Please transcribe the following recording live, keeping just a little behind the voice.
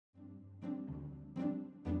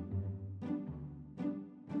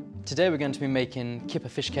Today we're going to be making Kipper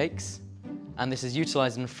fish cakes, and this is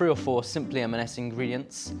utilising 3 or 4 Simply M&S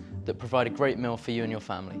ingredients that provide a great meal for you and your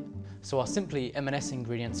family. So our Simply M&S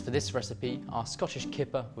ingredients for this recipe are Scottish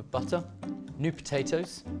Kipper with butter, new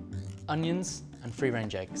potatoes, onions and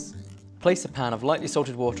free-range eggs. Place a pan of lightly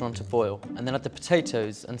salted water on to boil and then add the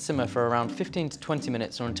potatoes and simmer for around 15 to 20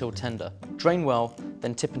 minutes or until tender. Drain well,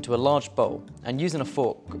 then tip into a large bowl and using a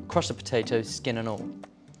fork, crush the potatoes, skin and all.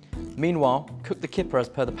 Meanwhile, cook the kipper as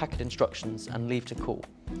per the packet instructions and leave to cool.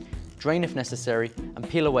 Drain if necessary and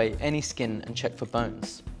peel away any skin and check for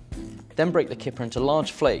bones. Then break the kipper into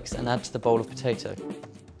large flakes and add to the bowl of potato.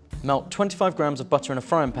 Melt 25 grams of butter in a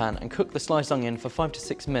frying pan and cook the sliced onion for 5 to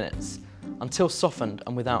 6 minutes until softened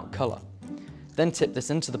and without colour. Then tip this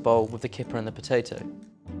into the bowl with the kipper and the potato.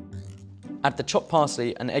 Add the chopped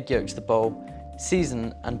parsley and egg yolks to the bowl,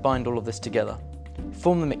 season and bind all of this together.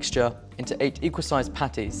 Form the mixture into 8 equal-sized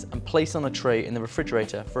patties and place on a tray in the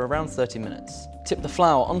refrigerator for around 30 minutes. Tip the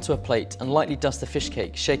flour onto a plate and lightly dust the fish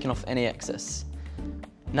cake, shaking off any excess.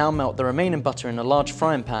 Now melt the remaining butter in a large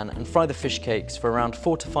frying pan and fry the fish cakes for around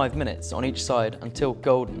 4 to 5 minutes on each side until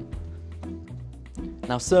golden.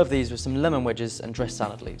 Now serve these with some lemon wedges and dressed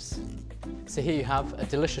salad leaves. So here you have a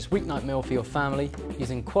delicious weeknight meal for your family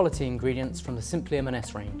using quality ingredients from the Simply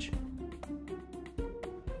M&S range.